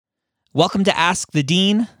Welcome to Ask the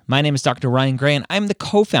Dean. My name is Dr. Ryan Gray, and I'm the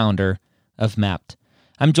co-founder of Mapped.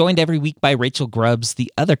 I'm joined every week by Rachel Grubbs,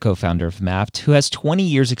 the other co-founder of Mapped, who has 20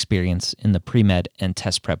 years experience in the pre-med and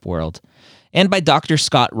test prep world, and by Dr.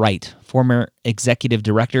 Scott Wright, former executive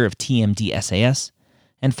director of TMD SAS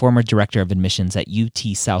and former director of admissions at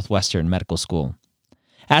UT Southwestern Medical School.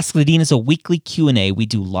 Ask the Dean is a weekly Q&A we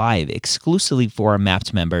do live exclusively for our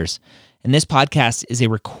Mapped members, and this podcast is a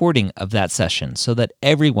recording of that session so that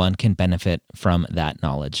everyone can benefit from that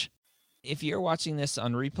knowledge. If you're watching this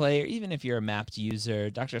on replay, or even if you're a Mapped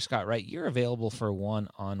user, Dr. Scott Wright, you're available for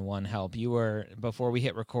one-on-one help. Before we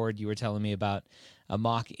hit record, you were telling me about a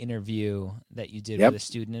mock interview that you did with a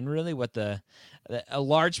student, and really what a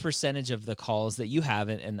large percentage of the calls that you have,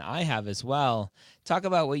 and I have as well. Talk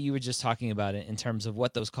about what you were just talking about in terms of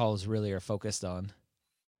what those calls really are focused on.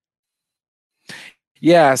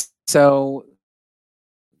 Yes. So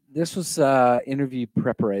this was interview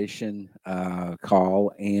preparation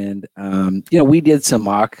call, and we did some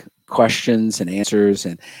mock questions and answers,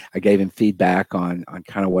 and I gave him feedback on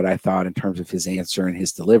kind of what I thought in terms of his answer and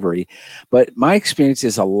his delivery. But my experience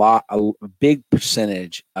is a big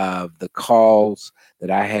percentage of the calls that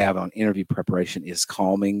I have on interview preparation is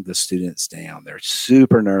calming the students down. They're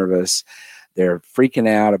super nervous. They're freaking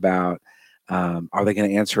out about are they going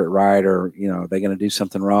to answer it right, or are they going to do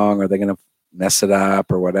something wrong? Are they going to mess it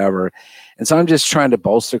up or whatever? And so I'm just trying to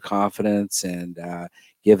bolster confidence and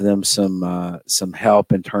give them some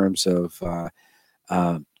help in terms of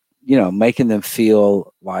making them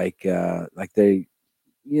feel like they,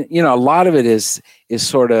 a lot of it is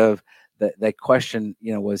sort of that question,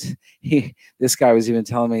 was this guy was even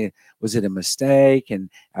telling me, was it a mistake?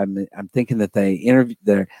 And I'm thinking that they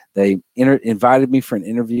invited me for an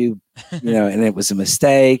interview, and it was a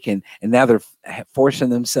mistake. And now they're forcing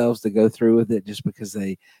themselves to go through with it just because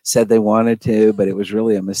they said they wanted to, but it was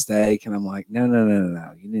really a mistake. And I'm like, no.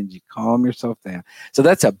 You need to calm yourself down. So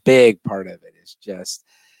that's a big part of it. It's just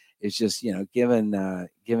giving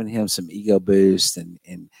him some ego boost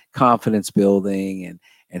and confidence building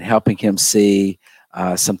and helping him see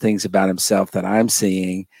some things about himself that I'm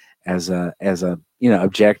seeing as a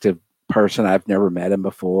objective person. I've never met him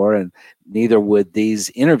before, and neither would these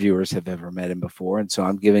interviewers have ever met him before. And so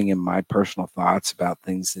I'm giving him my personal thoughts about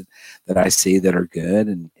things that I see that are good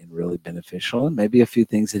and really beneficial, and maybe a few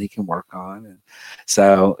things that he can work on. And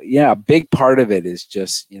so, a big part of it is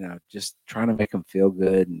just trying to make them feel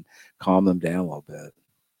good and calm them down a little bit.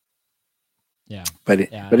 Yeah. But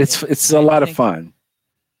it's a lot of fun.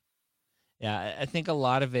 Yeah, I think a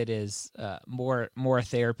lot of it is more a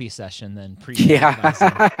therapy session than pre. Yeah,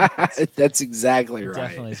 that's exactly right.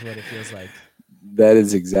 Definitely is what it feels like. That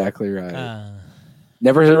is exactly right.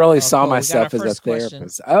 Never really saw myself as a therapist. Question.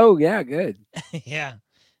 Oh, yeah, good. Yeah,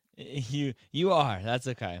 you are. That's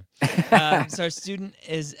okay. So our student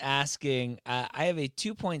is asking, I have a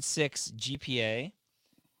 2.6 GPA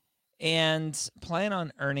and plan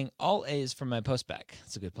on earning all A's from my post-bac.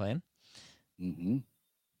 That's a good plan. Mm-hmm.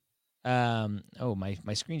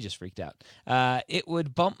 My screen just freaked out. It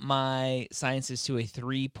would bump my sciences to a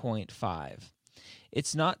 3.5.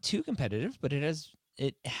 It's not too competitive, but it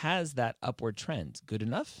has that upward trend. Good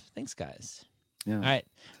enough? Thanks, guys. Yeah. All right.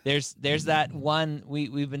 There's that one.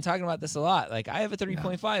 We've been talking about this a lot. Like, I have a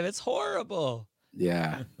 3.5. Yeah. It's horrible.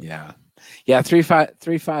 Yeah.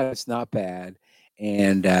 3.5 is not bad.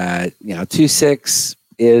 And 2.6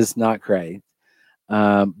 is not great.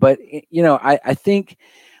 But I think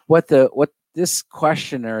what this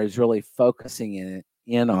questioner is really focusing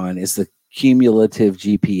in on is the cumulative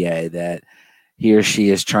GPA that he or she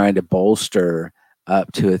is trying to bolster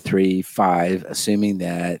up to a 3.5, assuming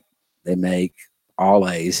that they make all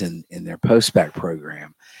A's in their post-bac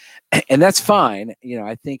program. And that's fine.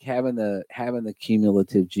 I think having the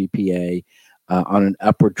cumulative GPA on an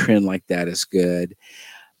upward trend like that is good.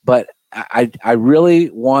 But I really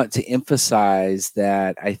want to emphasize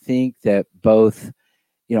that I think that both,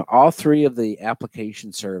 all three of the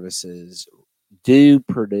application services do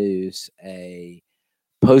produce a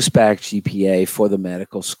post-bac GPA for the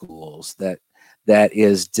medical schools that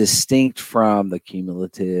is distinct from the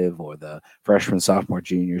cumulative or the freshman, sophomore,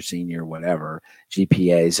 junior, senior, whatever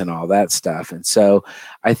GPAs and all that stuff. And so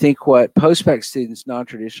I think what post-bac students,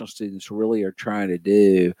 non-traditional students, really are trying to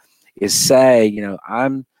do is say,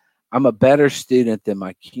 I'm a better student than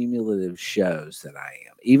my cumulative shows that I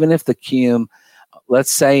am. Even if the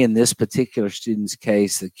let's say in this particular student's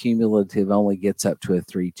case, the cumulative only gets up to a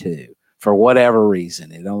 3.2. For whatever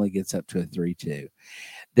reason, it only gets up to a 3.2.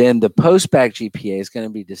 Then the post-bac GPA is going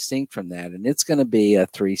to be distinct from that, and it's going to be a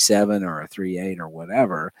 3.7 or a 3.8 or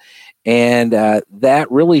whatever. And that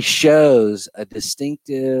really shows a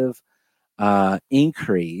distinctive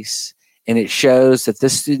increase, and it shows that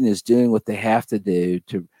this student is doing what they have to do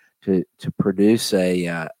to produce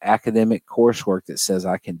a academic coursework that says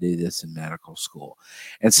I can do this in medical school.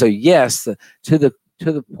 And so, yes, to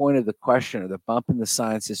the point of the question, or the bump in the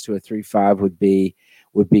sciences to a 3.5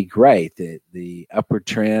 would be great. The upward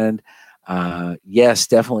trend, yes,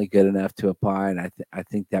 definitely good enough to apply, and I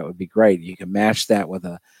think that would be great. You can match that with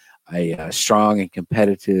a strong and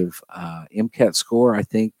competitive MCAT score. I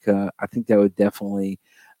think that would definitely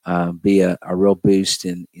be a real boost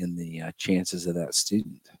in the chances of that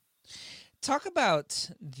student. Talk about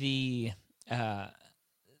the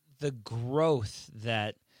growth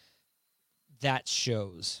that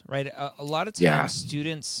shows, right? A lot of times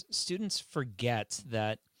students forget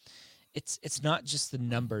that it's not just the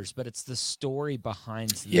numbers, but it's the story behind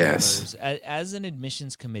the numbers. As an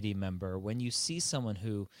admissions committee member, when you see someone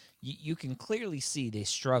who you can clearly see they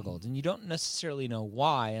struggled, and you don't necessarily know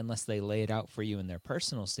why unless they lay it out for you in their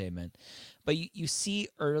personal statement, but you see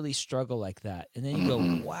early struggle like that, and then you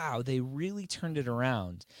go, wow, they really turned it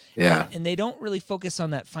around. Yeah. And they don't really focus on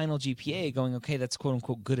that final GPA going, okay, that's quote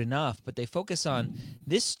unquote good enough, but they focus on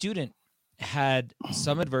this student had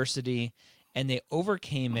some adversity and they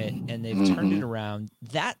overcame it, and they've turned it around.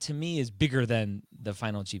 That, to me, is bigger than the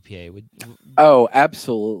final GPA. Oh,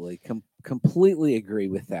 absolutely. Completely agree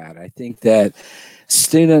with that. I think that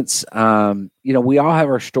students, we all have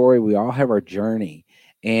our story. We all have our journey.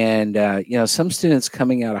 And, some students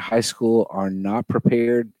coming out of high school are not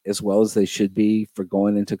prepared as well as they should be for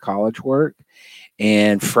going into college work.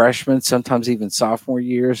 And freshmen, sometimes even sophomore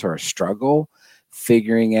years, are a struggle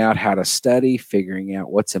figuring out how to study, figuring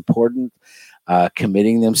out what's important,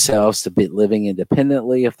 committing themselves to living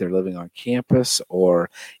independently if they're living on campus, or,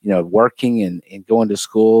 working and going to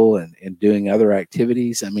school and doing other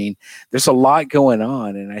activities. I mean, there's a lot going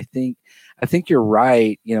on. And I think you're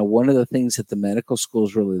right. One of the things that the medical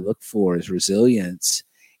schools really look for is resilience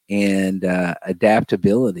and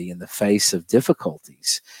adaptability in the face of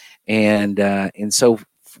difficulties. And so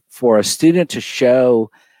for a student to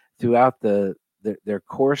show throughout their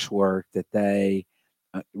coursework that they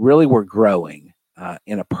really were growing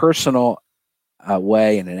in a personal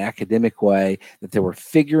way, in an academic way, that they were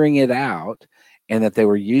figuring it out, and that they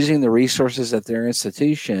were using the resources at their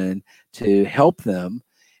institution to help them.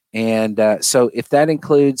 And so if that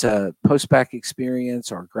includes a post-bac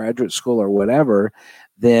experience or graduate school or whatever,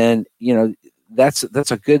 then, that's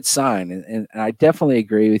a good sign. And I definitely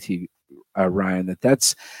agree with you, Ryan,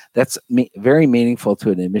 that's very meaningful to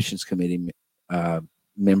an admissions committee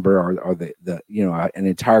member, or an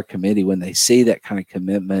entire committee, when they see that kind of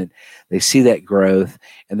commitment, they see that growth,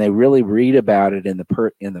 and they really read about it in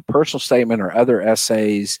the personal statement or other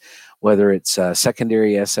essays, whether it's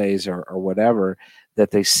secondary essays or whatever,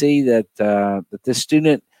 that they see that this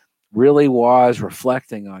student really was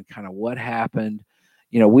reflecting on kind of what happened.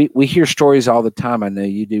 We hear stories all the time. I know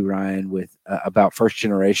you do, Ryan, with about first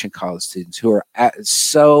generation college students who are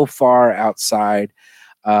so far outside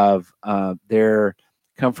of their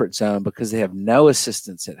comfort zone because they have no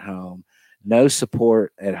assistance at home, no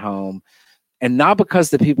support at home, and not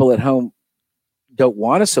because the people at home don't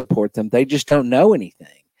want to support them, they just don't know anything.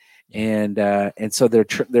 And so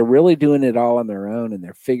they're really doing it all on their own, and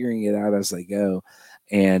they're figuring it out as they go.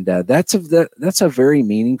 And that's a very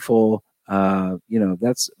meaningful,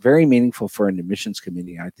 that's very meaningful for an admissions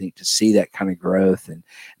committee, I think, to see that kind of growth and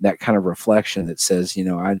that kind of reflection that says,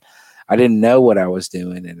 I didn't know what I was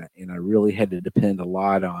doing, and I really had to depend a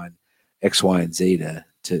lot on X, Y, and Z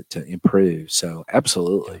to improve. So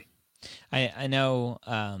absolutely. I know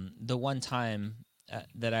the one time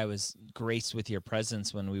that I was graced with your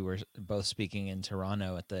presence when we were both speaking in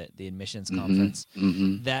Toronto at the admissions conference,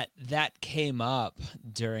 that came up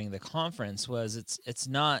during the conference was it's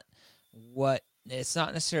not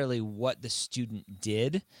necessarily what the student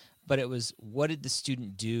did, but it was, what did the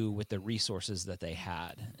student do with the resources that they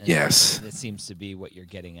had? And yes. That seems to be what you're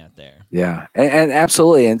getting at there. Yeah, and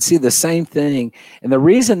absolutely. And see, the same thing. And the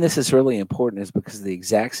reason this is really important is because the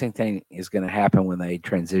exact same thing is going to happen when they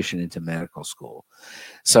transition into medical school.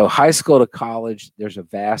 So high school to college, there's a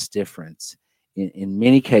vast difference in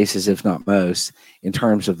many cases, if not most, in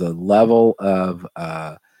terms of the level of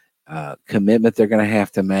commitment they're going to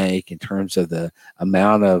have to make, in terms of the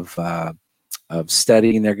amount of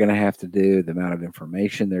studying they're going to have to do, the amount of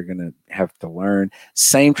information they're going to have to learn.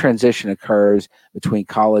 Same transition occurs between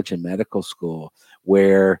college and medical school,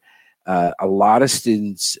 where a lot of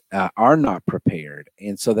students are not prepared.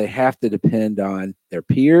 And so they have to depend on their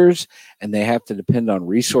peers, and they have to depend on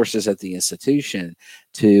resources at the institution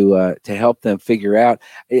to help them figure out.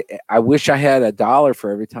 I wish I had $1 for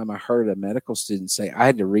every time I heard a medical student say, I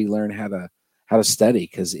had to relearn how to to study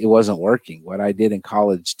because it wasn't working. What I did in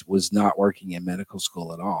college was not working in medical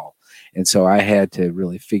school at all, and so I had to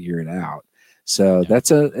really figure it out. So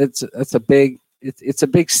it's a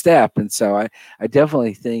big step, and so I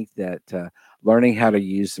definitely think that learning how to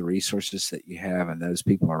use the resources that you have and those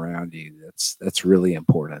people around you, that's really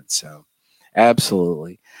important. So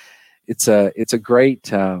absolutely, it's a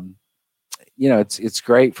great it's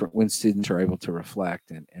great for when students are able to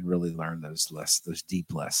reflect and really learn those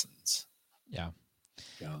deep lessons. Yeah.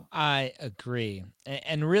 I agree.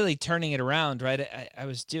 And really turning it around, right? I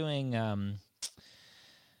was doing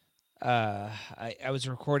I was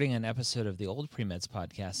recording an episode of the old Premeds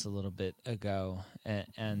podcast a little bit ago,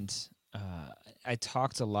 and I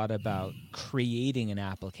talked a lot about creating an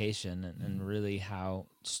application and really how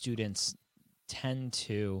students tend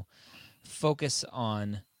to focus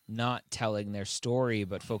on not telling their story,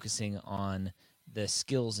 but focusing on the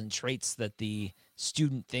skills and traits that the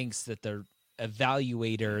student thinks that the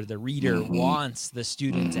evaluator, the reader, wants the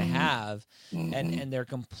student to have, and they're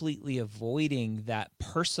completely avoiding that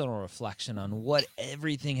personal reflection on what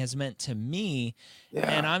everything has meant to me,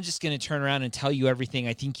 and I'm just going to turn around and tell you everything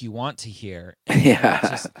I think you want to hear. And it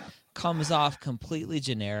just comes off completely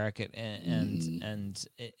generic, and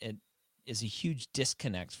it is a huge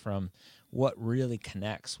disconnect from what really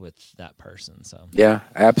connects with that person. So yeah,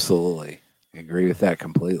 absolutely, I agree with that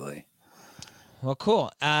completely. Well,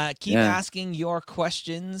 cool. Keep asking your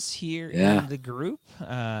questions here in the group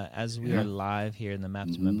as we are live here in the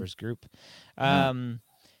MAPS members group. Dr.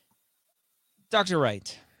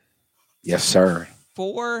 Wright. Yes, sir.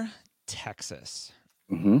 For Texas,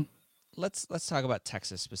 let's talk about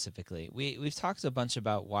Texas specifically. We've talked a bunch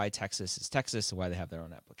about why Texas is Texas, why they have their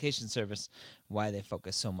own application service, why they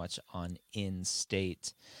focus so much on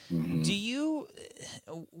in-state.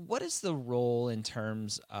 What is the role in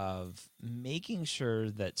terms of making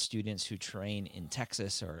sure that students who train in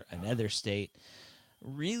Texas or another state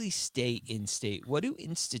really stay in state? What do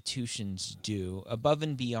institutions do above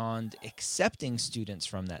and beyond accepting students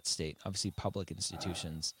from that state? Obviously, public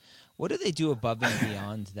institutions. What do they do above and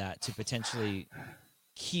beyond that to potentially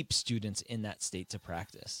keep students in that state to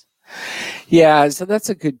practice? Yeah, so that's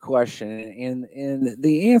a good question, and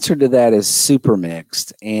the answer to that is super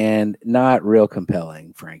mixed and not real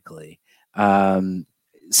compelling, frankly.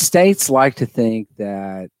 States like to think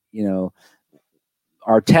that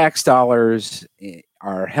our tax dollars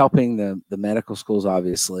are helping the medical schools,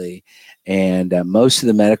 obviously, and most of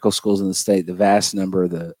the medical schools in the state, the vast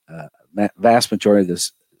majority of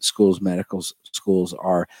the medical schools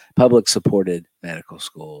are public supported medical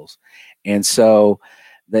schools, and so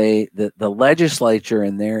the legislature,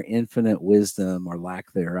 in their infinite wisdom or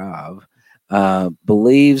lack thereof,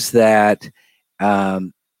 believes that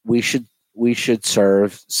we should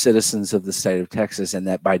serve citizens of the state of Texas, and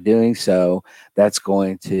that by doing so, that's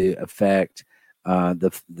going to affect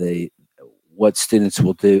what students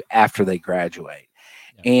will do after they graduate.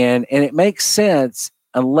 And it makes sense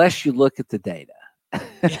unless you look at the data.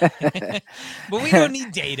 But we don't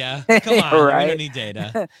need data. Come on, right? We don't need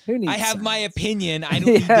data. Who needs I have science? my opinion. I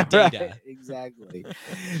don't need the data. Right, exactly.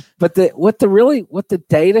 But what the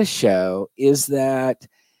data show is that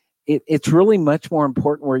it's really much more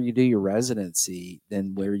important where you do your residency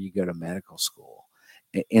than where you go to medical school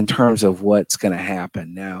in terms of what's going to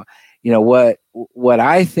happen. Now, what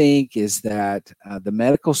I think is that the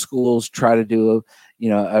medical schools try to do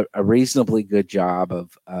a reasonably good job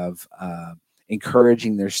of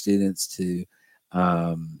encouraging their students to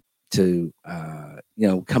come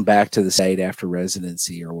back to the state after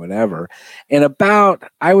residency or whatever. And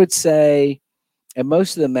I would say, at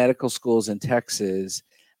most of the medical schools in Texas,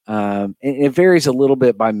 and it varies a little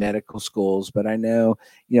bit by medical schools, but I know,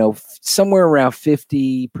 somewhere around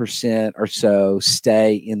 50% or so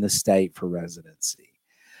stay in the state for residency,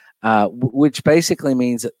 which basically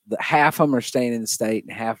means that half of them are staying in the state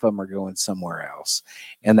and half of them are going somewhere else.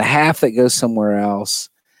 And the half that goes somewhere else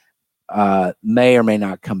may or may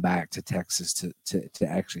not come back to Texas to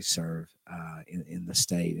actually serve in the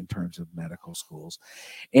state in terms of medical schools.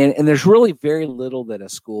 And there's really very little that a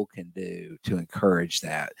school can do to encourage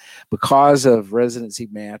that because of residency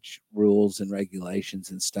match rules and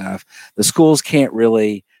regulations and stuff. The schools can't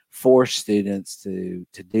really force students to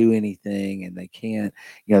do anything, and they can't,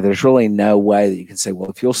 there's really no way that you can say, well,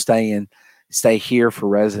 if you'll stay here for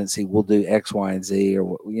residency, we'll do X, Y, and Z,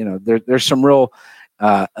 or, there's some real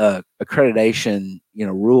accreditation,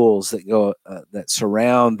 rules that go that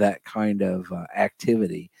surround that kind of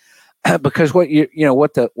activity, because what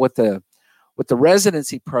the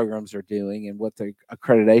residency programs are doing and what the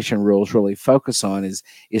accreditation rules really focus on is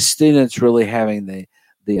students really having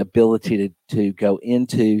the ability to go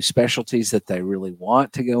into specialties that they really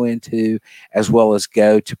want to go into, as well as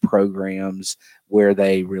go to programs where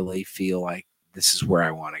they really feel like this is where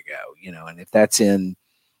I want to go, and if that's in,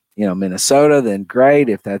 Minnesota, then great.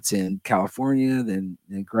 If that's in California, then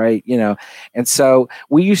great, And so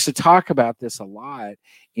we used to talk about this a lot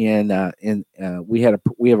we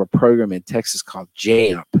have a program in Texas called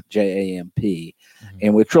JAMP, JAMP,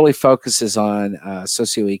 and which really focuses on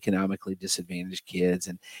socioeconomically disadvantaged kids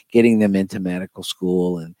and getting them into medical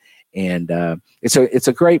school. And it's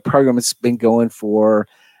a great program. It's been going for,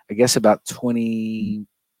 I guess, about 20,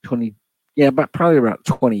 probably about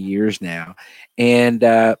 20 years now. And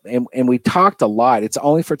we talked a lot. It's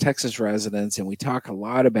only for Texas residents. And we talk a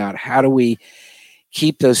lot about how do we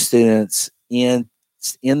keep those students in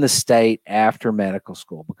the state after medical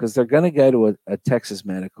school, because they're going to go to a Texas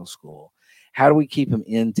medical school. How do we keep them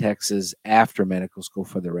in Texas after medical school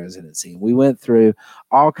for the residency? And we went through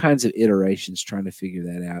all kinds of iterations trying to figure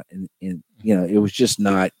that out. And it was just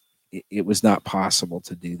not, it was not possible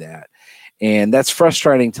to do that. And that's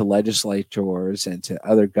frustrating to legislators and to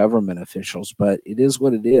other government officials, but it is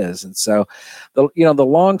what it is. And so the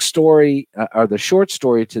long story or the short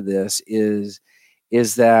story to this is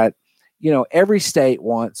that, every state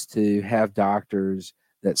wants to have doctors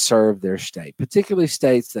that serve their state, particularly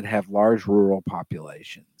states that have large rural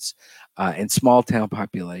populations and small town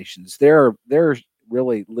populations. There are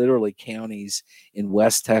really literally counties in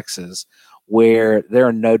West Texas where there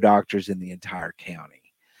are no doctors in the entire county.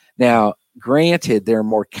 Now, granted, there are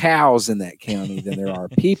more cows in that county than there are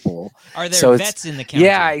people. Are there vets in the county?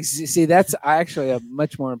 Yeah, see, that's actually a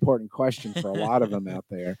much more important question for a lot of them out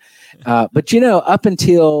there. But up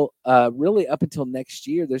until next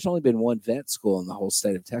year, there's only been one vet school in the whole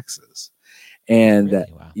state of Texas. And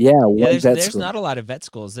really? Wow. There's school. Not a lot of vet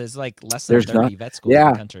schools. There's like less than 30 vet schools in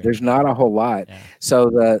the country. There's not a whole lot. Yeah. So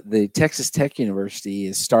the Texas Tech University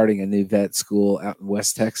is starting a new vet school out in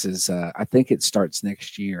West Texas. I think it starts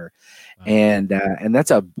next year. Wow. And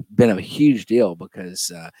that's been a huge deal,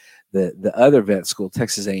 because the other vet school,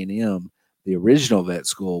 Texas A&M, the original vet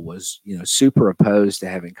school, was super opposed to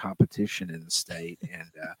having competition in the state,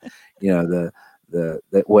 and that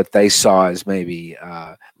what they saw as maybe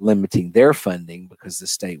limiting their funding, because the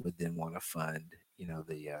state would then want to fund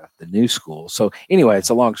the new school. So anyway, it's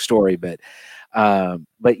a long story, but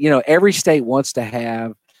every state wants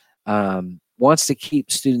to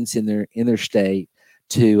keep students in their state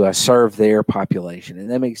to serve their population,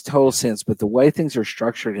 and that makes total sense. But the way things are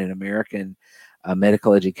structured in American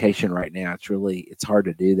medical education right now, it's hard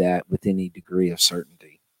to do that with any degree of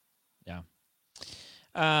certainty. Yeah.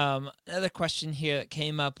 Another question here that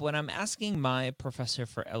came up: when I'm asking my professor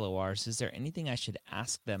for LORs, is there anything I should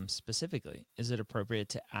ask them specifically? Is it appropriate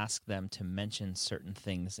to ask them to mention certain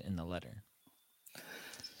things in the letter?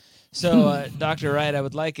 So, Dr. Wright, I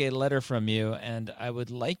would like a letter from you, and I would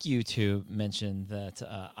like you to mention that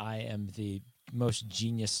I am the most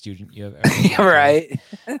genius student you have ever right.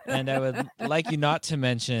 And I would like you not to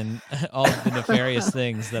mention all of the nefarious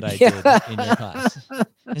things that I did in your class.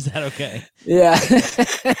 Is that okay? Yeah.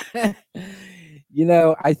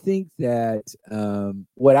 I think that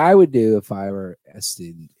what I would do if I were a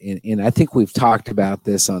student, and I think we've talked about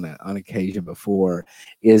this on occasion before,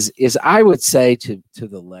 is I would say to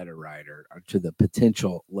the letter writer, or to the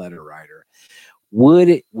potential letter writer,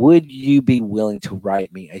 would you be willing to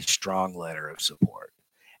write me a strong letter of support?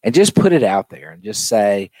 And just put it out there and just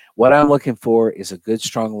say, what I'm looking for is a good,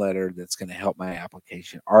 strong letter that's going to help my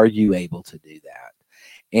application. Are you able to do that?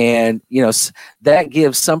 And, that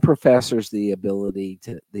gives some professors the ability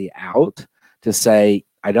to say,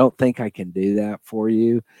 I don't think I can do that for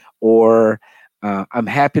you, or I'm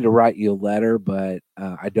happy to write you a letter, but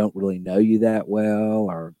I don't really know you that well,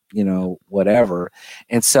 or, whatever.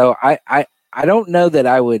 And so I don't know that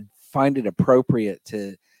I would find it appropriate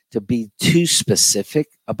to be too specific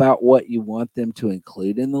about what you want them to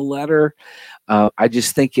include in the letter. I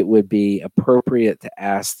just think it would be appropriate to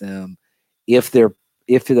ask them if they're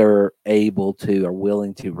able to or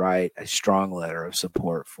willing to write a strong letter of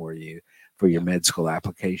support for you for your med school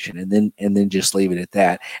application, and then just leave it at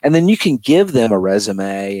that. And then you can give them a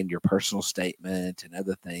resume and your personal statement and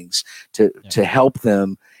other things to help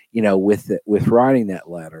them, with writing that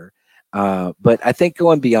letter. But I think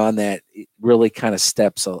going beyond that, it really kind of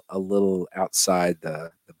steps a little outside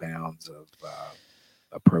the bounds of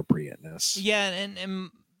appropriateness. Yeah, and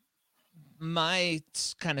my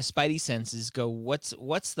kind of spidey senses go, what's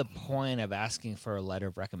the point of asking for a letter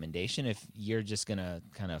of recommendation if you're just gonna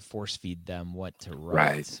kind of force feed them what to write?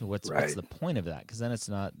 Right. What's the point of that? Because then it's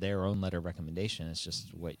not their own letter of recommendation. It's just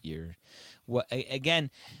again,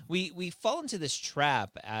 we fall into this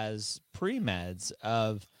trap as pre-meds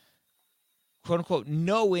of quote unquote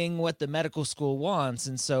knowing what the medical school wants,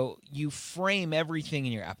 and so you frame everything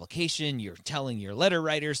in your application. You're telling your letter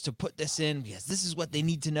writers to put this in because this is what they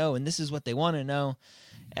need to know and this is what they want to know,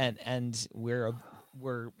 and we're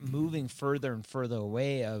moving further and further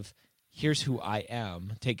away of here's who I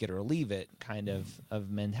am, take it or leave it kind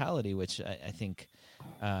of mentality, which I think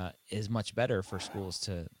is much better for schools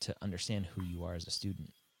to understand who you are as a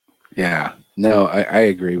student. Yeah, no, I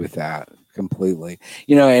agree with that completely.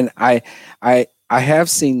 And I have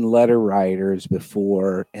seen letter writers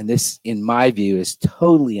before, and this, in my view, is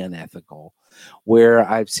totally unethical. Where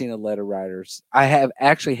I've seen a letter writers, I have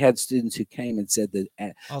actually had students who came and said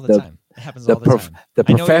that all the time. It happens all the time. The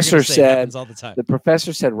professor said, all the time. The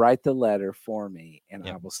professor said, write the letter for me, and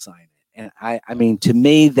I will sign it. And I mean, to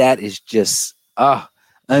me, that is just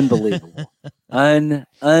unbelievable,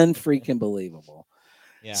 unfreaking believable.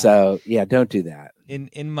 Yeah. So don't do that.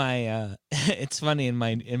 In my it's funny, in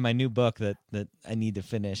my new book that I need to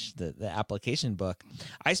finish, the application book,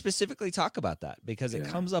 I specifically talk about that because it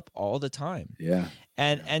comes up all the time. Yeah.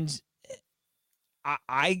 And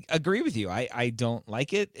I agree with you. I don't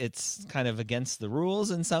like it. It's kind of against the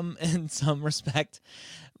rules in some respect.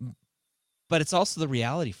 But it's also the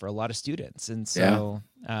reality for a lot of students. And so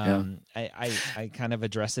I kind of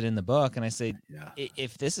address it in the book, and I say,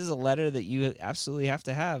 if this is a letter that you absolutely have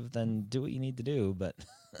to have, then do what you need to do. But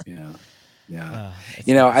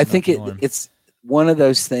I think it's one of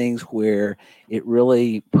those things where it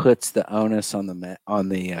really puts the onus on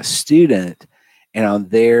the student and on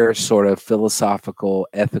their sort of philosophical,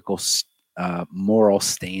 ethical, moral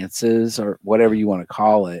stances, or whatever you want to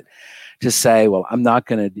call it, to say, well, I'm not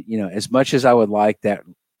going to, as much as I would like that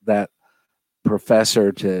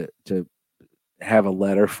professor to have a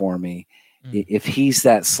letter for me, if he's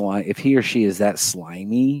that if he or she is that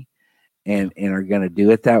slimy and are going to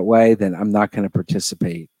do it that way, then I'm not going to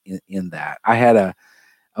participate in that. I had a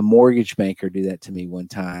mortgage banker do that to me one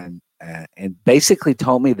time, and basically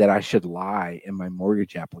told me that I should lie in my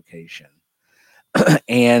mortgage application.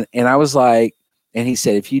 and I was like, and he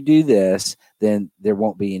said, if you do this, then there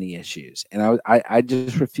won't be any issues. And I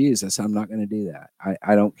just refused. I said, I'm not going to do that.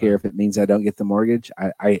 I don't care if it means I don't get the mortgage.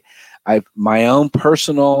 I my own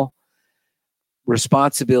personal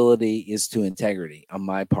responsibility is to integrity on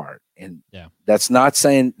my part. And that's not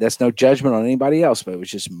saying, that's no judgment on anybody else, but it was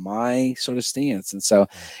just my sort of stance. And so,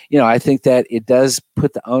 I think that it does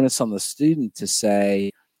put the onus on the student to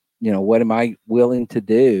say, what am I willing to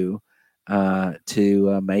do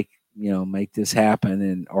to make this happen,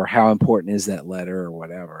 and or how important is that letter or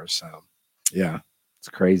whatever. So it's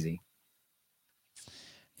crazy.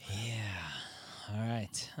 All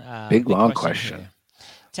right. Big long question.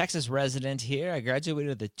 Texas resident here. I graduated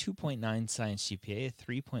with a 2.9 science GPA, a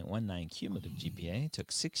 3.19 cumulative GPA. It took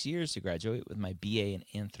 6 years to graduate with my BA in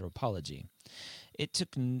anthropology. It took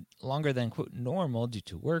longer than, quote, normal due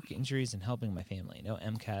to work, injuries, and helping my family. No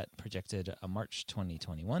MCAT projected March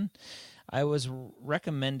 2021. I was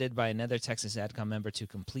recommended by another Texas AdCom member to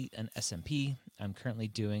complete an SMP. I'm currently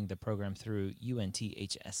doing the program through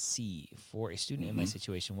UNTHSC. For a student in my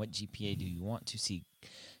situation, what GPA do you want to see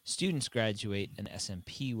students graduate an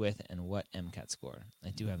SMP with, and what MCAT score? I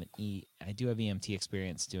do have EMT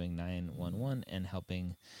experience doing 911 and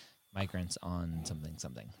helping migrants on something.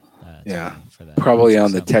 For that. Probably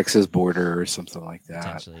on the Texas border or something like that.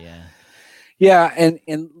 Potentially, yeah. Yeah,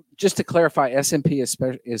 and just to clarify, SMP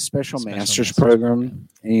is special master's program,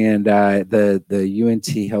 and the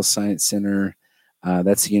UNT Health Science Center,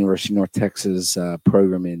 that's the University of North Texas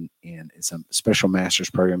program, and it's a special master's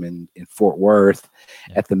program in Fort Worth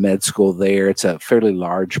at the med school there. It's a fairly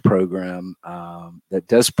large program that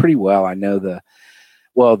does pretty well. I know the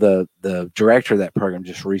director of that program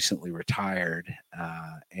just recently retired,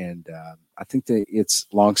 and I think that it's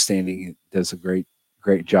longstanding. It does a great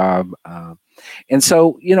job. And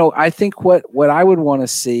so, I think what I would want to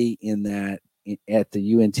see in that at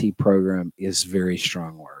the UNT program is very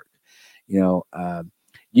strong work.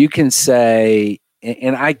 You can say,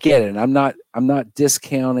 and I get it. I'm not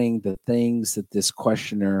discounting the things that this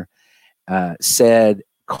questioner said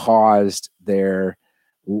caused their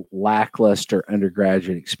lackluster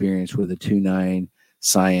undergraduate experience with a 2.9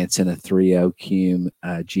 science and a 3.0 cum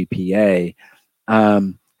GPA.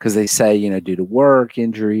 because they say, due to work,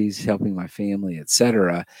 injuries, helping my family,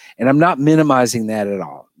 etc. And I'm not minimizing that at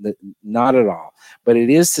all, not at all. But it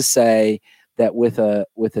is to say that with a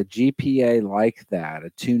GPA like that, a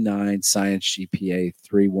 2.9 science GPA,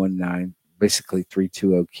 3.19, basically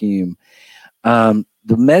 3.20 cum,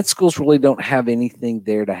 the med schools really don't have anything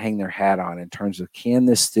there to hang their hat on in terms of, can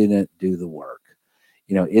this student do the work?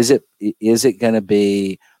 Is it going to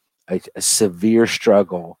be a severe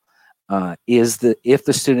struggle? If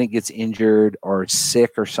the student gets injured or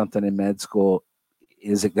sick or something in med school,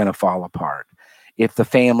 is it going to fall apart? If the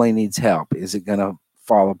family needs help, is it going to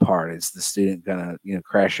fall apart? Is the student going to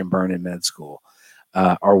crash and burn in med school,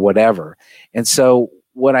 or whatever? And so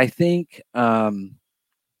what I think I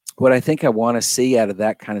want to see out of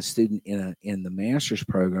that kind of student in the master's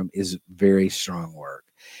program is very strong work,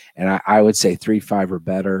 and I would say 3.5 or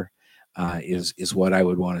better is what I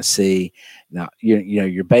would want to see. Now,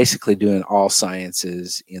 you're basically doing all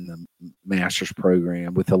sciences in the master's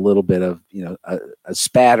program with a little bit of a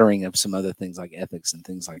spattering of some other things like ethics and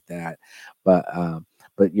things like that, but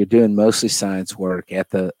you're doing mostly science work at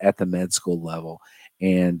the med school level.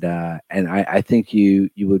 And I think you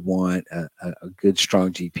would want a good,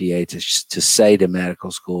 strong GPA to say to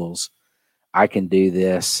medical schools, I can do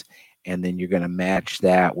this, and then you're going to match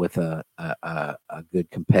that with a good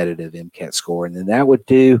competitive MCAT score, and then that would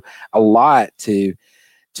do a lot to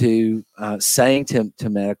saying to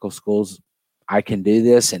medical schools, I can do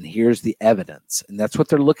this, and here's the evidence. And that's what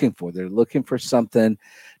they're looking for. They're looking for something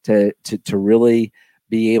to really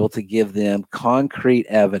be able to give them concrete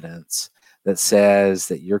evidence that says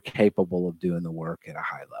that you're capable of doing the work at a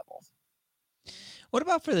high level. What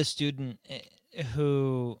about for the student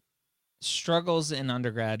who struggles in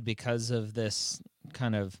undergrad because of this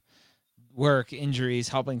kind of work, injuries,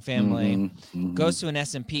 helping family, goes to an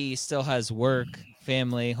S&P, still has work,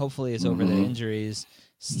 family, hopefully is over their injuries,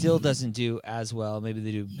 still doesn't do as well. Maybe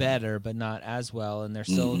they do better, but not as well. And they're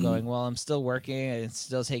still going, well, I'm still working and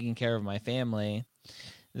still taking care of my family.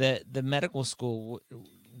 The medical school,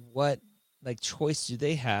 what choice do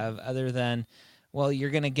they have other than, well,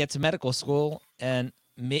 you're going to get to medical school and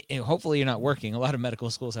hopefully you're not working. A lot of medical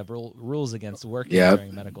schools have rules against working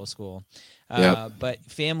during medical school. But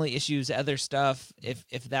family issues, other stuff, if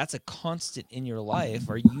that's a constant in your life,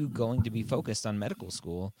 are you going to be focused on medical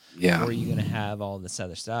school? Or are you going to have all this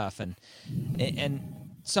other stuff? And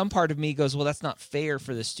some part of me goes, well, that's not fair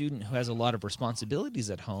for the student who has a lot of responsibilities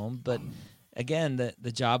at home. But again,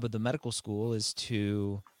 the job of the medical school is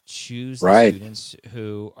to choose the students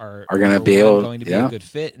who are going to be a good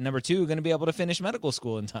fit, and number two, going to be able to finish medical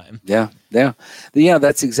school in time.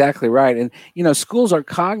 That's exactly right. And schools are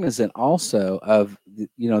cognizant also of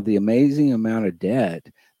the amazing amount of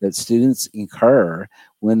debt that students incur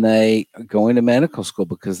when they go into medical school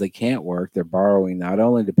because they can't work. They're borrowing not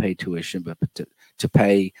only to pay tuition but to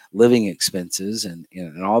pay living expenses and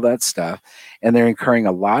all that stuff, and they're incurring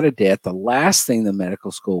a lot of debt. The last thing the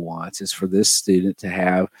medical school wants is for this student to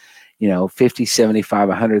have $50,000,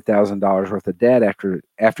 $75,000, $100,000 worth of debt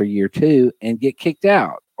after year two and get kicked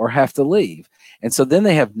out or have to leave. And so then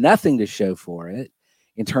they have nothing to show for it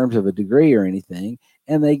in terms of a degree or anything,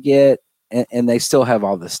 and they still have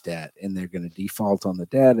all this debt, and they're going to default on the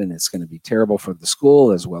debt, and it's going to be terrible for the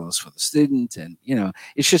school as well as for the student. And,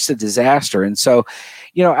 it's just a disaster. And so,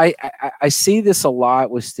 I see this a lot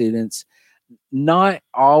with students, not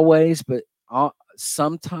always, but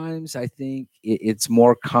sometimes I think it's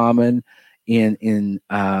more common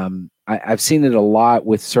I've seen it a lot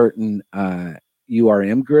with certain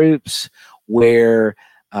URM groups where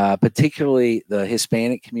particularly the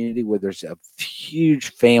Hispanic community, where there's a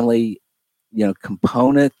huge family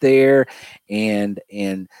component there, and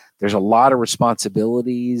there's a lot of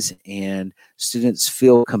responsibilities, and students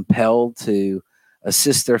feel compelled to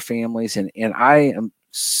assist their families, and I am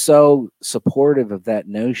so supportive of that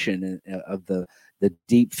notion of the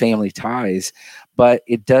deep family ties, but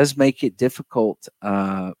it does make it difficult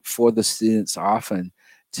for the students often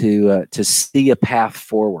to see a path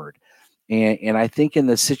forward. And I think in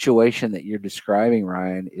the situation that you're describing,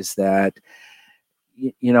 Ryan, is that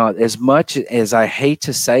as much as I hate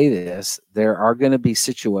to say this, there are going to be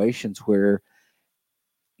situations where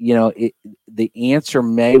the answer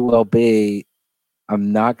may well be,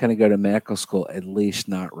 I'm not going to go to medical school, at least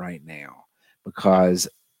not right now, because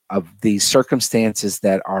of these circumstances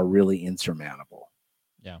that are really insurmountable.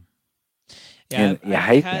 I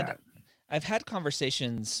hate that. I've had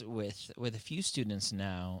conversations with a few students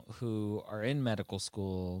now who are in medical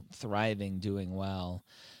school, thriving, doing well,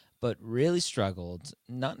 but really struggled,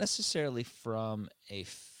 not necessarily from a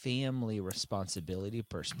family responsibility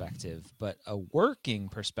perspective, but a working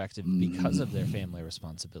perspective because of their family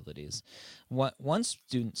responsibilities. One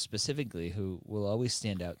student specifically who will always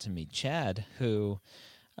stand out to me, Chad, who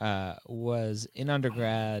was in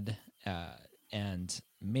undergrad and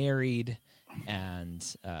married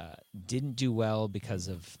and didn't do well because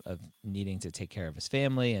of needing to take care of his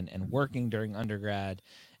family and working during undergrad,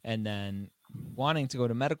 and then wanting to go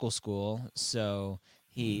to medical school. So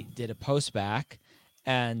he did a post-bac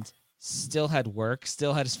and still had work,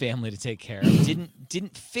 still had his family to take care of,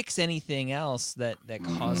 didn't fix anything else that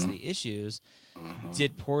caused the issues,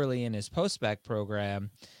 did poorly in his post-bac program,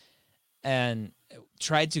 and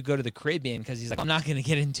tried to go to the Caribbean because he's like, I'm not going to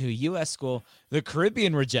get into a U.S. school. The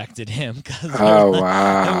Caribbean rejected him because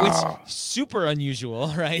wow, which super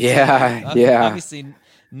unusual, right? Yeah, So, yeah. obviously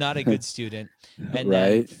not a good student. And then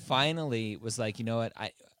Right. finally was like, you know what,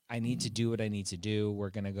 I need to do what I need to do. We're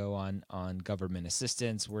gonna go on government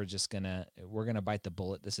assistance. We're gonna bite the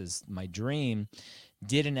bullet. This is my dream.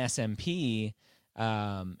 Did an SMP.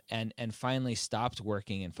 And finally stopped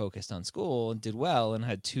working and focused on school and did well and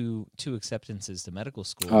had two acceptances to medical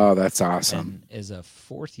school. Oh, that's awesome. And is a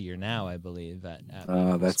fourth year now, I believe, at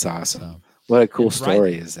Oh, that's school. awesome. So, what a cool and story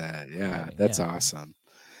thriving. is that? Yeah, Thriving, that's yeah. awesome.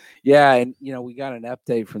 Yeah, and we got an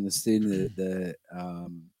update from the student that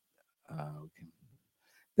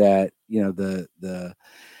the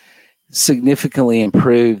significantly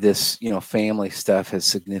improved. This family stuff has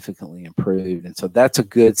significantly improved, and so that's a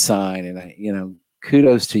good sign. And I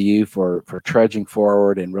kudos to you for trudging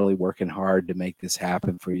forward and really working hard to make this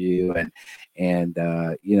happen for you. And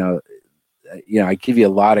I give you a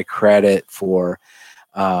lot of credit for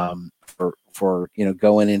going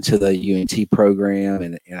into the UNT program,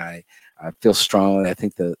 and I feel strongly. I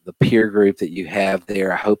think the peer group that you have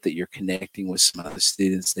there, I hope that you're connecting with some other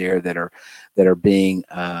students there that are being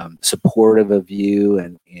supportive of you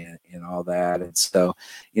and all that. And so,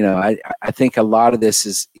 I think a lot of this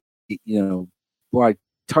is, boy,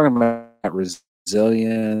 talking about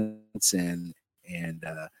resilience and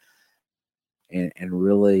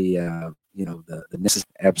really, this is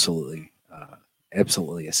absolutely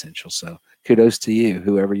essential. So kudos to you,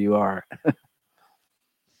 whoever you are.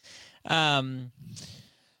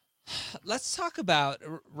 Let's talk about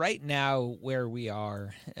right now where we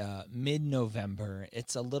are, mid-November.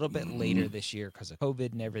 It's a little bit later this year because of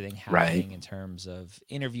COVID and everything happening in terms of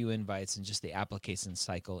interview invites and just the application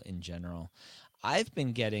cycle in general. I've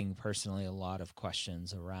been getting personally a lot of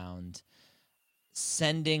questions around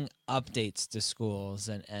sending updates to schools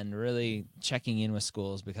and really checking in with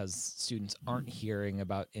schools because students aren't hearing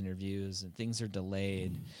about interviews and things are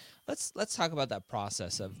delayed. Let's talk about that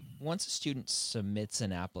process of once a student submits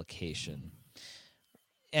an application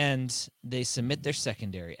and they submit their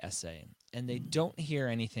secondary essay and they don't hear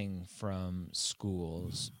anything from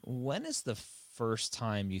schools. When is the first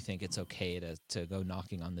time you think it's okay to go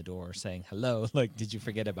knocking on the door saying, hello, like, did you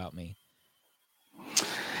forget about me?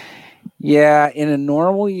 Yeah, in a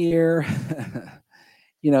normal year,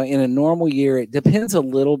 it depends a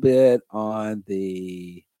little bit on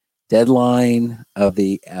the deadline of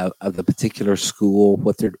the particular school,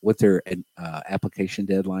 what their application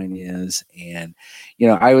deadline is. And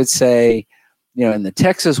I would say, in the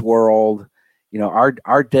Texas world,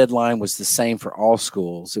 our deadline was the same for all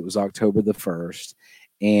schools. It was October the 1st.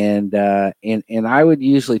 And I would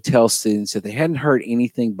usually tell students if they hadn't heard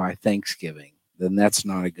anything by Thanksgiving, then that's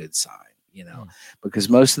not a good sign, because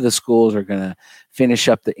most of the schools are going to finish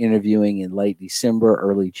up the interviewing in late December,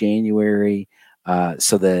 early January,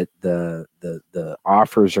 so that the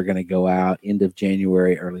offers are going to go out end of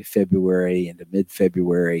January, early February, into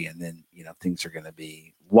mid-February, and then things are going to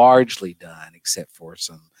be largely done except for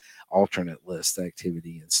some alternate list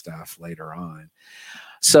activity and stuff later on.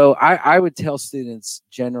 So I would tell students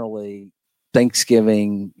generally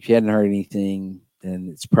Thanksgiving, if you hadn't heard anything, then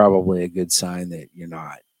it's probably a good sign that you're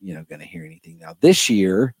not, going to hear anything. Now this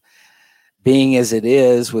year, being as it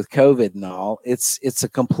is with COVID and all, it's a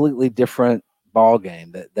completely different ball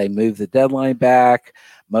game. That they moved the deadline back.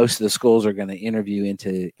 Most of the schools are going to interview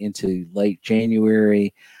into late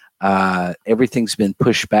January. Everything's been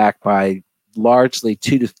pushed back by largely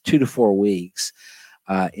 2 to 4 weeks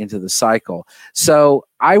into the cycle. So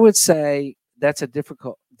I would say that's a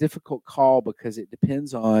difficult call because it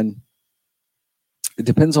depends on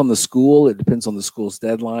the school. It depends on the school's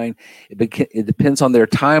deadline. It depends on their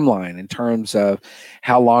timeline in terms of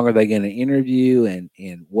how long are they going to interview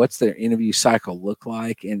and what's their interview cycle look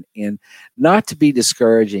like. And not to be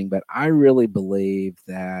discouraging, but I really believe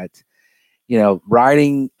that,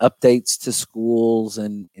 writing updates to schools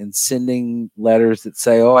and sending letters that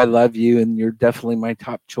say, "Oh, I love you and you're definitely my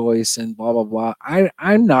top choice," and blah blah blah.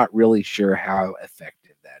 I'm not really sure how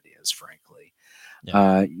effective that is, frankly.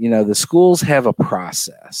 Yeah. The schools have a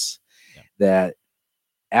process that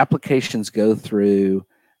applications go through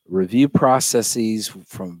review processes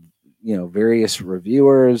from various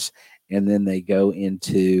reviewers, and then they go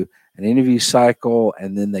into an interview cycle,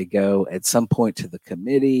 and then they go at some point to the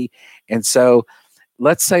committee. And so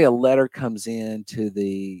let's say a letter comes in to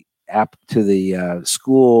the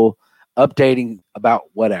school updating about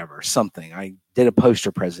whatever, something. I did a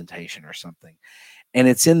poster presentation or something, and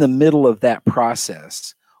it's in the middle of that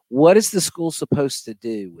process. What is the school supposed to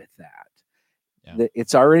do with that? Yeah.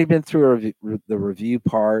 It's already been through the review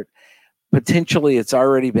part. Potentially, it's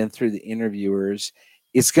already been through the interviewers.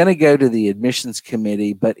 It's going to go to the admissions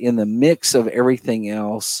committee, but in the mix of everything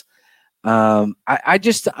else, I'm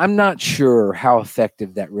not sure how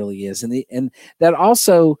effective that really is. And that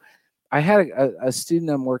also, I had a student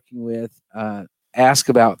I'm working with ask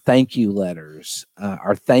about thank you letters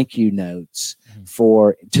or thank you notes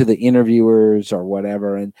to the interviewers or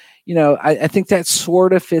whatever. And, I think that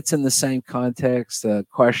sort of fits in the same context, a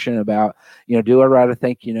question about, do I write a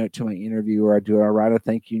thank you note to my interviewer, or do I write a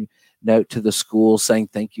thank you note to the school saying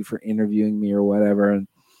thank you for interviewing me or whatever.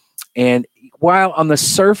 And while on the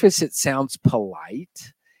surface it sounds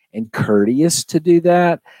polite and courteous to do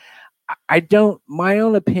that, my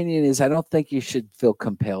own opinion is I don't think you should feel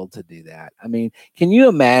compelled to do that. I mean, can you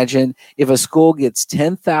imagine if a school gets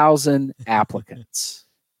 10,000 applicants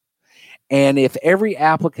and if every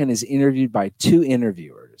applicant is interviewed by 2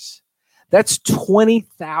 interviewers, that's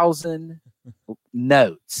 20,000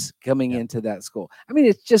 notes coming into that school. I mean,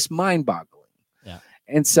 it's just mind-boggling. Yeah.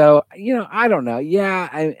 And so, I don't know.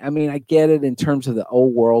 Yeah, I mean, I get it in terms of the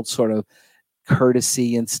old world sort of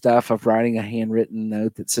courtesy and stuff of writing a handwritten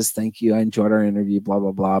note that says thank you, I enjoyed our interview, blah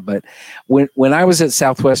blah blah. But when I was at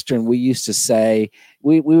Southwestern, we used to say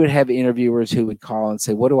we would have interviewers who would call and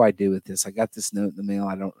say, what do I do with this? I got this note in the mail,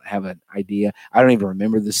 I don't have an idea, I don't even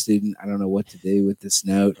remember the student, I don't know what to do with this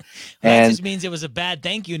note. Well, and that just means it was a bad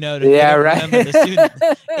thank you note. Yeah, right. Remember the student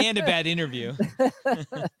and a bad interview.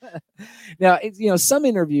 Now, some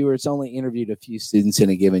interviewers only interviewed a few students in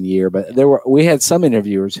a given year, but we had some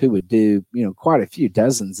interviewers who would do, quite a few,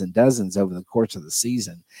 dozens and dozens over the course of the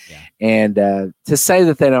season. Yeah. And to say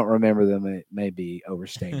that they don't remember them, it may be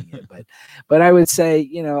overstating it. But I would say,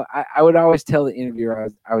 I would always tell the interviewer,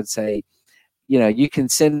 I would say, you can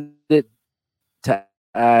send it to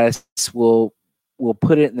us. We'll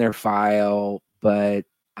put it in their file, but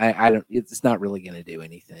I don't. It's not really going to do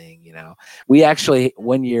anything. We actually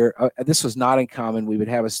one year, this was not uncommon. We would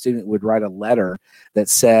have a student would write a letter that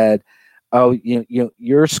said, "Oh,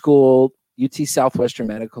 your school, UT Southwestern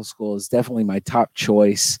Medical School, is definitely my top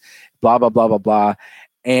choice." Blah blah blah blah blah.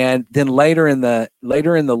 And then later in the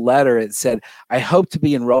letter, it said, "I hope to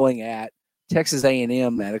be enrolling at Texas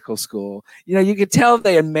A&M Medical School." You could tell if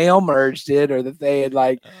they had mail merged it or that they had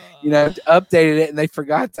updated it and they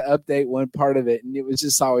forgot to update one part of it. And it was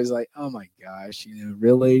just always like, oh my gosh,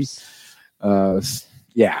 really?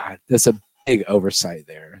 Yeah, that's a big oversight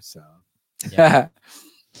there. So, yeah.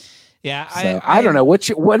 Yeah, so I don't know.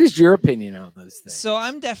 What is your opinion on those things? So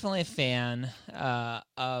I'm definitely a fan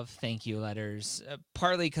of thank you letters,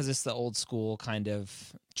 partly because it's the old school kind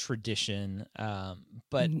of tradition,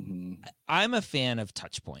 but I'm a fan of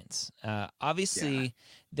touch points. Obviously,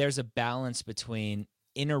 there's a balance between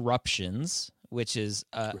interruptions, which is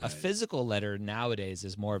a physical letter nowadays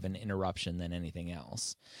is more of an interruption than anything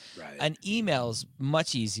else. Right. An email's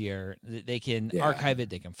much easier. They can archive it,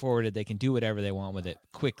 they can forward it, they can do whatever they want with it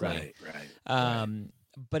quickly. Right.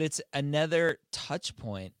 But it's another touch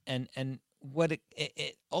point, and what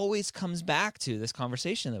it always comes back to, this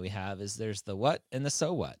conversation that we have, is there's the what and the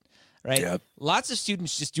so what. Right. Yep. Lots of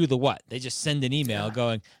students just do the what. They just send an email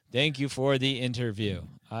going, "Thank you for the interview.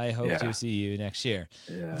 I hope to see you next year."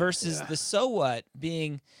 Versus the so what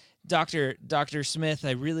being, Dr. Smith,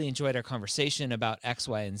 I really enjoyed our conversation about X,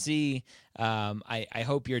 Y, and Z. I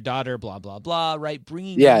hope your daughter, blah, blah, blah, right?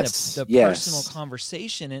 Bringing in the personal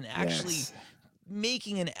conversation and actually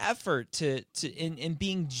making an effort to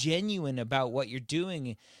being genuine about what you're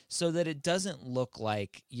doing, so that it doesn't look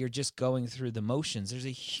like you're just going through the motions. There's a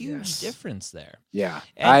huge difference there. Yeah,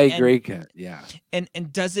 I agree.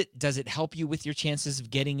 And does it help you with your chances of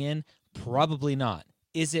getting in? Probably not.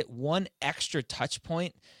 Is it one extra touch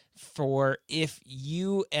point for if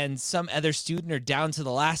you and some other student are down to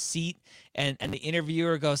the last seat and the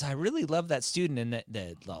interviewer goes, "I really love that student, and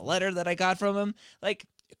the letter that I got from him," like,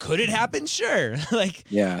 could it happen? Sure. Like,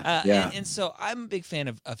 Yeah. And so I'm a big fan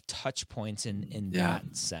of touch points in Yeah.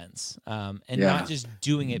 that sense, and Yeah. not just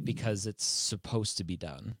doing it because it's supposed to be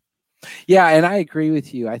done. Yeah, and I agree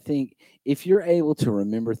with you. I think if you're able to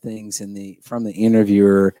remember things from the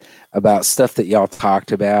interviewer about stuff that y'all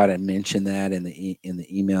talked about and mention that in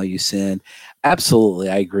the email you send, absolutely,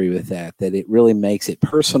 I agree with that. That it really makes it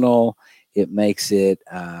personal. It makes it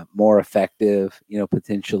more effective,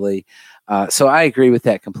 potentially. So I agree with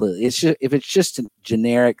that completely. It's just, if it's just a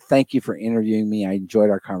generic, thank you for interviewing me, I enjoyed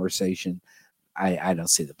our conversation, I don't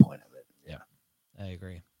see the point of it. Yeah, I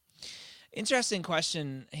agree. Interesting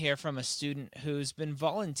question here from a student who's been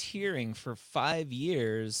volunteering for 5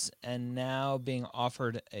 years and now being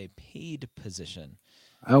offered a paid position.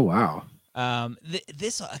 Oh, wow.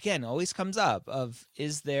 This, again, always comes up of,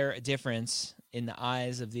 is there a difference in the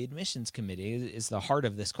eyes of the admissions committee is the heart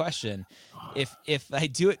of this question. If I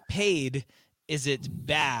do it paid, is it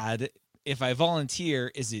bad? If I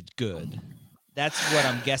volunteer, is it good? That's what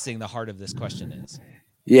I'm guessing the heart of this question is.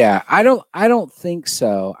 Yeah, I don't think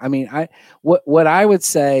so. I mean, what I would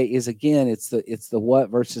say is, again, it's the what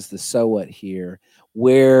versus the so what here,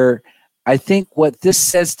 where I think what this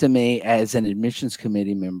says to me as an admissions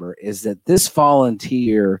committee member is that this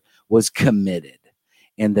volunteer was committed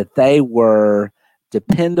and that they were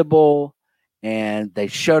dependable and they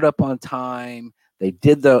showed up on time. They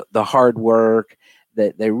did the hard work,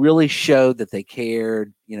 that they really showed that they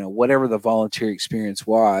cared, whatever the volunteer experience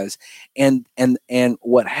was. And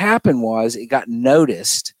what happened was it got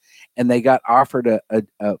noticed and they got offered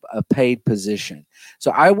a paid position.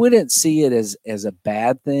 So I wouldn't see it as a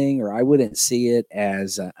bad thing, or I wouldn't see it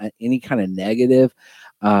as any kind of negative.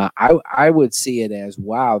 I would see it as,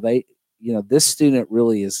 wow, this student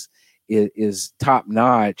really is top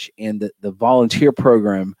notch, and the volunteer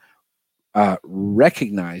program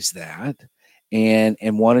recognized that and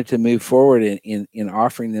wanted to move forward in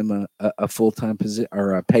offering them a full-time position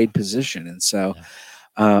or a paid position. And so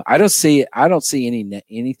I don't see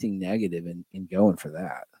anything negative in going for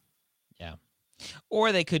that. Yeah.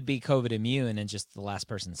 Or they could be COVID immune and just the last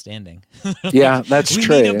person standing. Yeah, that's we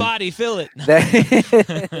true. We need a body, fill it.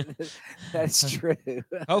 That's true.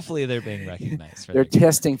 Hopefully they're being recognized. They're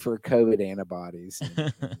testing for COVID antibodies.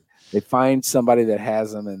 They find somebody that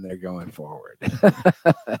has them and they're going forward.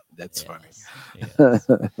 That's funny. Yes.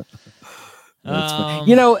 That's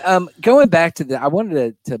funny. Going back to I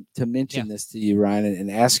wanted to mention this to you, Ryan, and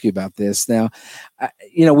ask you about this. Now,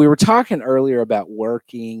 we were talking earlier about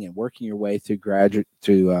working your way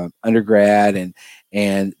through undergrad,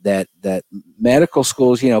 and that medical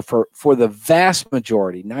schools, for the vast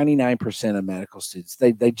majority, 99% of medical students,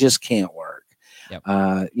 they just can't work. Yep.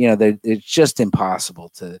 It's just impossible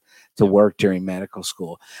to work during medical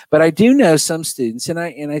school. But I do know some students, and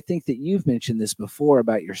I think that you've mentioned this before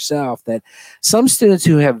about yourself, that some students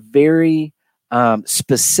who have very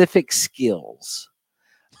specific skills,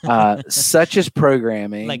 such as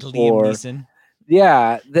programming, like Liam Neeson.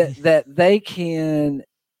 Yeah, that they can.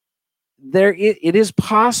 It is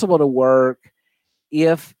possible to work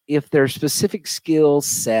if their specific skill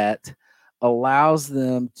set allows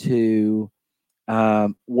them to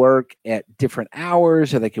work at different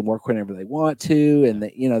hours, or they can work whenever they want to, and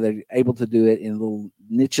they're able to do it in little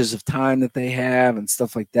niches of time that they have and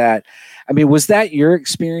stuff like that. I mean, was that your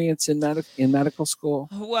experience in medical school?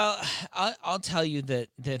 Well, I'll tell you that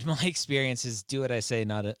my experience is do what I say,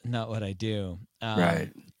 not what I do.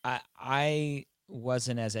 Right. I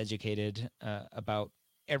wasn't as educated about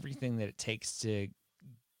everything that it takes to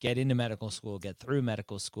get into medical school, get through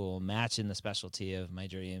medical school, match in the specialty of my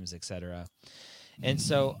dreams, etc. And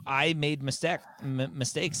so I made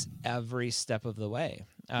mistakes every step of the way,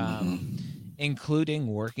 including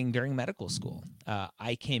working during medical school.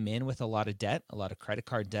 I came in with a lot of debt, a lot of credit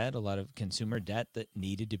card debt, a lot of consumer debt that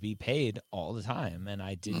needed to be paid all the time, and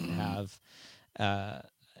I didn't have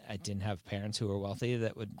parents who were wealthy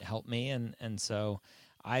that would help me, and so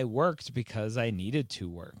I worked because I needed to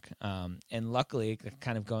work. And luckily,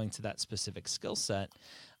 kind of going to that specific skill set,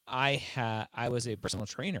 I was a personal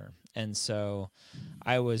trainer, and so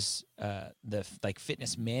I was the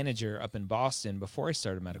fitness manager up in Boston before I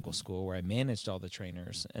started medical school, where I managed all the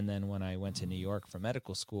trainers. And then when I went to New York for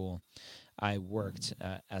medical school, I worked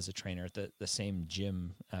as a trainer at the same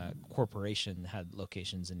gym corporation had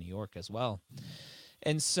locations in New York as well.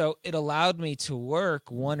 And so it allowed me to work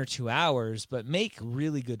 1 or 2 hours, but make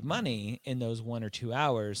really good money in those 1 or 2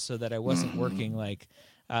 hours, so that I wasn't working like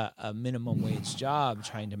a minimum wage job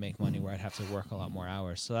trying to make money where I'd have to work a lot more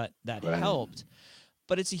hours. So that helped.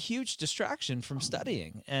 but it's a huge distraction from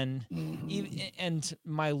studying. And and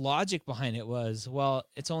my logic behind it was, well,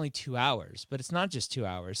 it's only 2 hours, but it's not just 2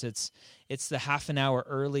 hours. It's the half an hour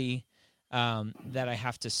early that I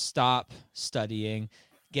have to stop studying,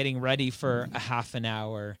 getting ready for a half an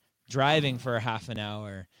hour, driving for a half an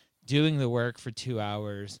hour, doing the work for 2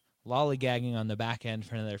 hours, lollygagging on the back end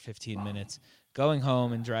for another 15 minutes, going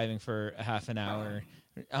home and driving for a half an hour,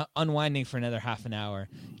 unwinding for another half an hour.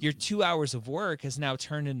 Your 2 hours of work has now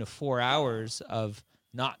turned into 4 hours of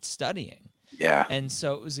not studying. Yeah. And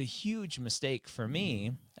so it was a huge mistake for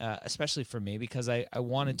me, especially for me, because I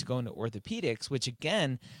wanted to go into orthopedics, which,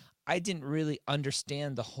 again, I didn't really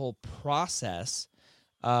understand the whole process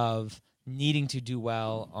of needing to do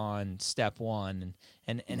well on step one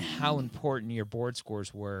and how important your board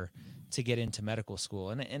scores were to get into medical school.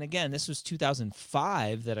 And again, this was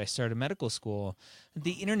 2005 that I started medical school.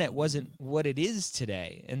 The internet wasn't what it is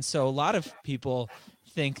today. And so a lot of people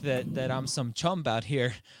think that I'm some chump out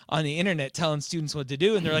here on the internet telling students what to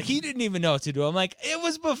do. And they're like, he didn't even know what to do. I'm like, it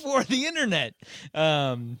was before the internet.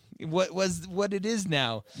 What it is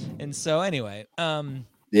now. And so anyway,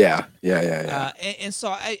 Yeah. And so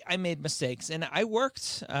I made mistakes, and I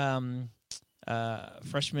worked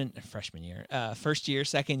freshman year, first year,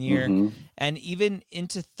 second year, and even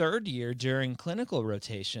into third year during clinical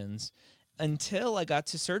rotations until I got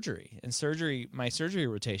to surgery. And my surgery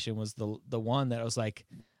rotation was the one that I was like,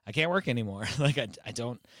 I can't work anymore. Like I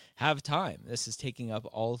don't have time. This is taking up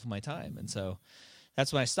all of my time. And so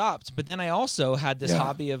that's when I stopped. But then I also had this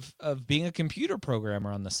hobby of being a computer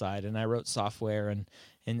programmer on the side, and I wrote software and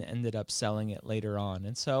ended up selling it later on.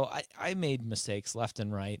 And so I made mistakes left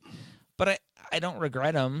and right, but I don't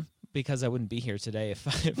regret them because I wouldn't be here today if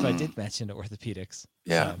I did mention orthopedics.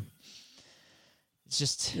 Yeah. So it's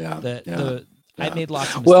just I made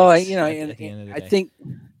lots of mistakes. Well, at the end of the I day. think,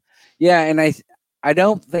 and I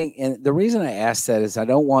don't think, and the reason I ask that is I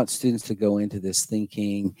don't want students to go into this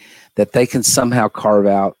thinking that they can somehow carve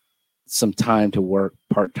out some time to work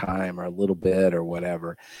part-time or a little bit or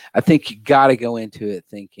whatever. I think you got to go into it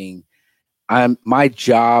thinking my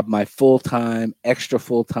job, my full-time, extra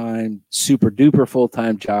full-time, super duper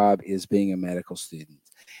full-time job is being a medical student.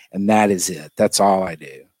 And that is it. That's all I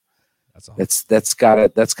do. That's all. That's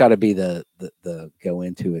gotta be the go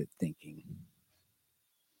into it thinking.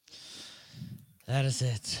 That is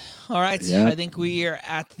it. All right. Yeah. I think we are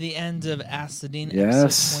at the end of Ask the Dean Yes.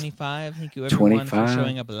 episode 25. Thank you, everyone, for 25.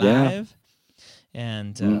 showing up live. Yeah.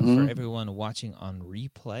 And for everyone watching on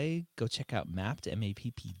replay, go check out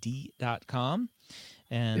mappd.com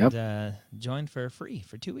and join for free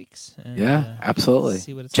for 2 weeks. And, absolutely.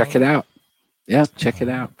 See what it's check all it about. out. Yeah, check it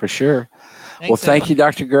out for sure. Thanks, Thank you,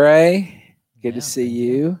 Dr. Gray. Good to see thank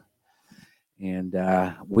you. And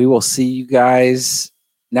we will see you guys.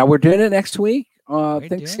 Now we're doing it next week. We're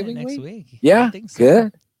Thanksgiving doing it next week. week. Yeah, I think so.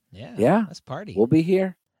 good. Yeah. Let's party. We'll be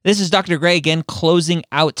here. This is Dr. Gray again, closing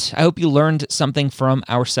out. I hope you learned something from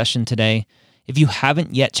our session today. If you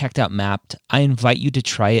haven't yet checked out Mappd, I invite you to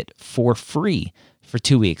try it for free for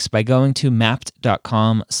 2 weeks by going to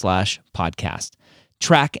mappd.com/podcast.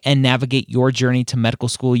 Track and navigate your journey to medical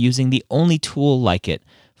school using the only tool like it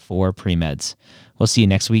for pre-meds. We'll see you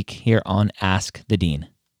next week here on Ask the Dean.